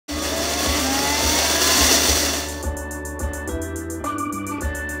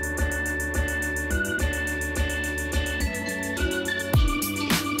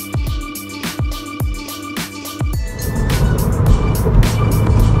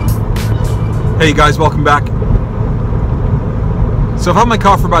Hey guys, welcome back. So I've had my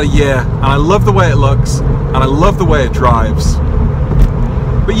car for about a year and I love the way it looks and I love the way it drives.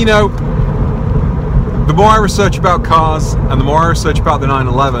 But you know, the more I research about cars and the more I research about the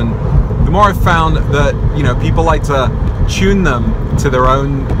 911, the more I've found that, you know, people like to tune them to their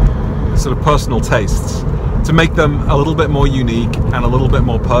own sort of personal tastes, to make them a little bit more unique and a little bit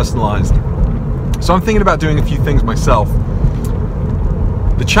more personalized. So I'm thinking about doing a few things myself.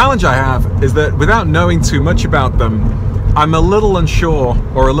 The challenge I have is that without knowing too much about them, I'm a little unsure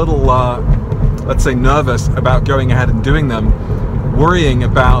or a little, let's say, nervous about going ahead and doing them, worrying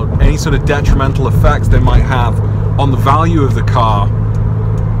about any sort of detrimental effects they might have on the value of the car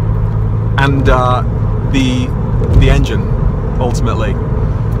and the engine, ultimately.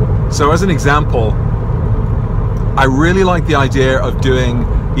 So as an example, I really like the idea of doing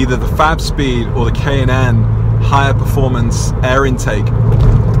either the Fab Speed or the K&N higher performance air intake.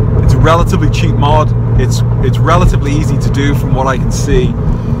 It's a relatively cheap mod. It's relatively easy to do from what I can see.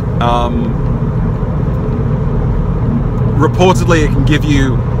 Reportedly, it can give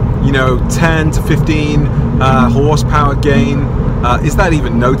you, you know, 10 to 15 horsepower gain. Is that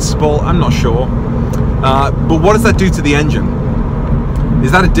even noticeable? I'm not sure. But what does that do to the engine?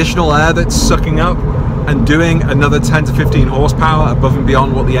 Is that additional air that's sucking up and doing another 10 to 15 horsepower above and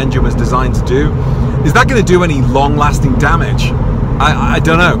beyond what the engine was designed to do? Is that going to do any long-lasting damage? I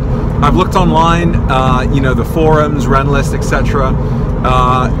don't know. I've looked online, you know, the forums, Renlist, etc.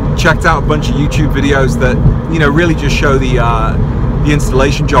 Checked out a bunch of YouTube videos that, you know, really just show the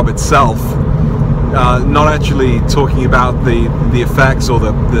installation job itself, not actually talking about the effects or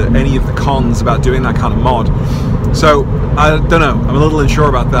any of the cons about doing that kind of mod. So I don't know. I'm a little unsure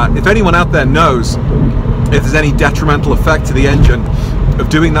about that. If anyone out there knows if there's any detrimental effect to the engine of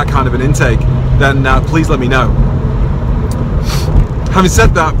doing that kind of an intake, then please let me know. Having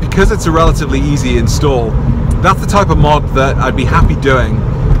said that, because it's a relatively easy install, that's the type of mod that I'd be happy doing.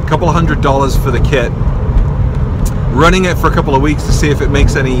 A couple of $100 for the kit, running it for a couple of weeks to see if it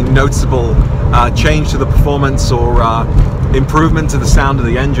makes any noticeable change to the performance or improvement to the sound of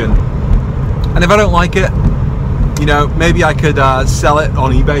the engine. And if I don't like it, you know, maybe I could sell it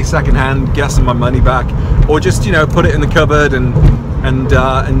on eBay secondhand, get some of my money back, or just, you know, put it in the cupboard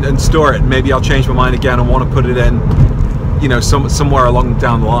and store it. Maybe I'll change my mind again and want to put it in, you know, somewhere along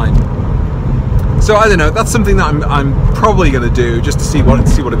down the line. So I don't know. That's something that I'm probably going to do just to see what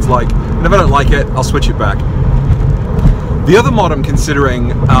it's like. And if I don't like it, I'll switch it back. The other mod I'm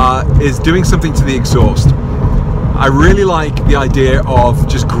considering is doing something to the exhaust. I really like the idea of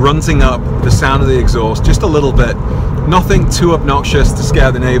just grunting up the sound of the exhaust just a little bit. Nothing too obnoxious to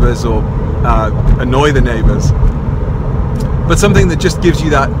scare the neighbors or annoy the neighbors, but something that just gives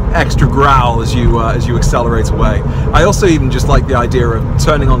you that extra growl as you accelerate away. I also even just like the idea of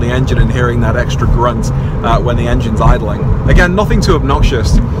turning on the engine and hearing that extra grunt when the engine's idling. Again, nothing too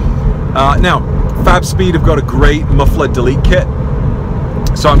obnoxious. Now, Fab Speed have got a great muffler delete kit,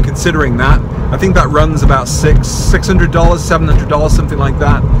 so I'm considering that. I think that runs about $600, $700, something like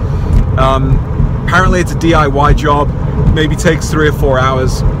that. Apparently it's a DIY job, maybe takes 3 or 4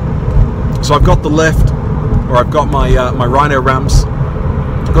 hours. So I've got the lift, or I've got my Rhino ramps.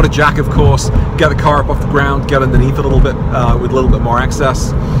 I've got a jack, of course, get the car up off the ground, get underneath a little bit with a little bit more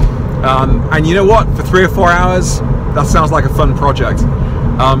access. And you know what? For 3 or 4 hours, that sounds like a fun project.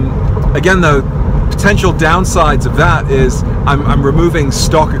 Again though, potential downsides of that is I'm removing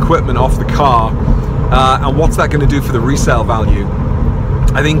stock equipment off the car, and what's that going to do for the resale value?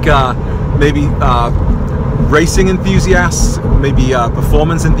 I think maybe racing enthusiasts, maybe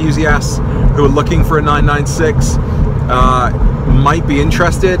performance enthusiasts who are looking for a 996 might be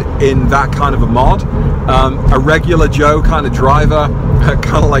interested in that kind of a mod. A regular Joe kind of driver,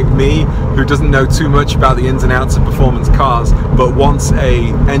 kind of like me, who doesn't know too much about the ins and outs of performance cars, but wants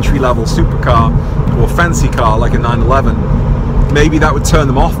a entry-level supercar or fancy car like a 911, maybe that would turn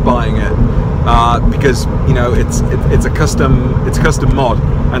them off buying it, because, you know, it's a custom mod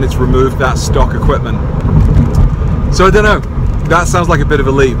and it's removed that stock equipment. So I don't know. That sounds like a bit of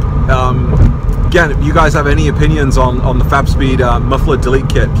a leap. Again, if you guys have any opinions on the Fab Speed muffler delete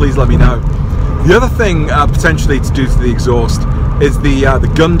kit, please let me know. The other thing potentially to do to the exhaust is the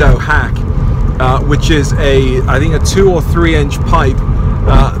Gundo hack, which is I think a 2 or 3 inch pipe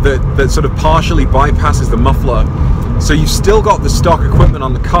that sort of partially bypasses the muffler. So you've still got the stock equipment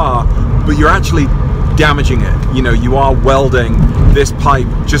on the car, but you're actually damaging it. You know, you are welding this pipe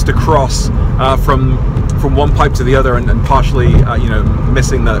just across from one pipe to the other, and partially, you know,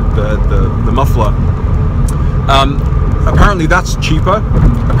 missing the muffler. Apparently that's cheaper.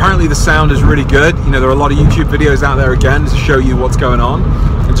 Apparently the sound is really good. You know, there are a lot of YouTube videos out there again to show you what's going on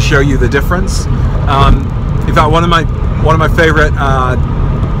and to to show you the difference. In fact, one of my favorite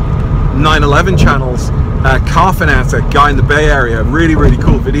 911 channels, Car Fanatic, guy in the Bay Area, really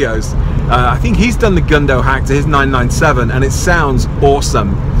cool videos. I think he's done the Gundo hack to his 997, and it sounds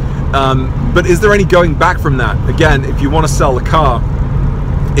awesome. But is there any going back from that? Again, if you want to sell the car,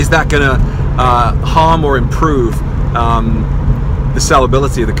 is that going to harm or improve the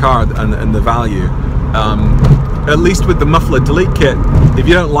sellability of the car and the value? At least with the muffler delete kit, if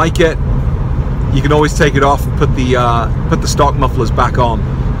you don't like it, you can always take it off and put the stock mufflers back on.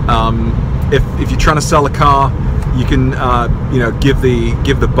 If you're trying to sell a car, you can you know, give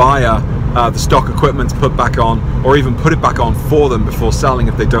the buyer the stock equipment to put back on, or even put it back on for them before selling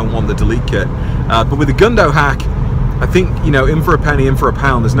if they don't want the delete kit. But with the Gundo hack, I think, you know, in for a penny, in for a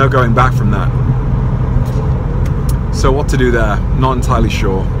pound. There's no going back from that. So what to do there? Not entirely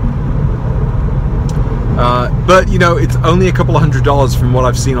sure. But you know, it's only a couple of $100 from what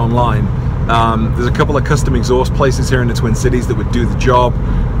I've seen online. There's a couple of custom exhaust places here in the Twin Cities that would do the job.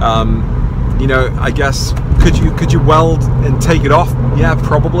 You know, I guess could you weld and take it off? Yeah,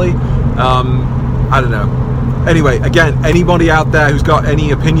 probably. I don't know. Anyway, again, anybody out there who's got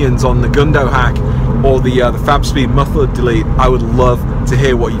any opinions on the Gundo hack or the FabSpeed muffler delete, I would love to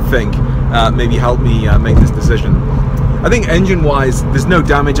hear what you think. Maybe help me make this decision. I think engine-wise, there's no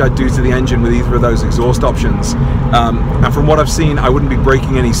damage I'd do to the engine with either of those exhaust options. And from what I've seen, I wouldn't be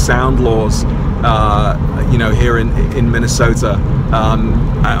breaking any sound laws, you know, here in Minnesota.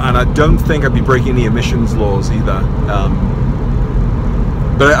 And I don't think I'd be breaking any emissions laws either.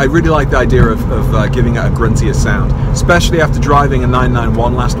 But I really like the idea of giving it a gruntier sound, especially after driving a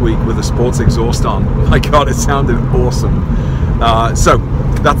 991 last week with a sports exhaust on. My God, it sounded awesome. So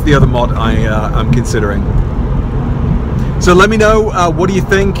that's the other mod I'm considering. So let me know, what do you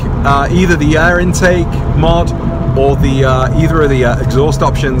think? Either the air intake mod or the either of the exhaust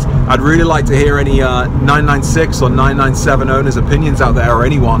options. I'd really like to hear any 996 or 997 owners' opinions out there, or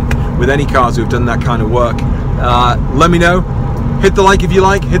anyone with any cars who've done that kind of work. Let me know. Hit the like if you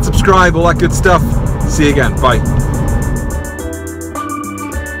like, hit subscribe, all that good stuff. See you again. Bye.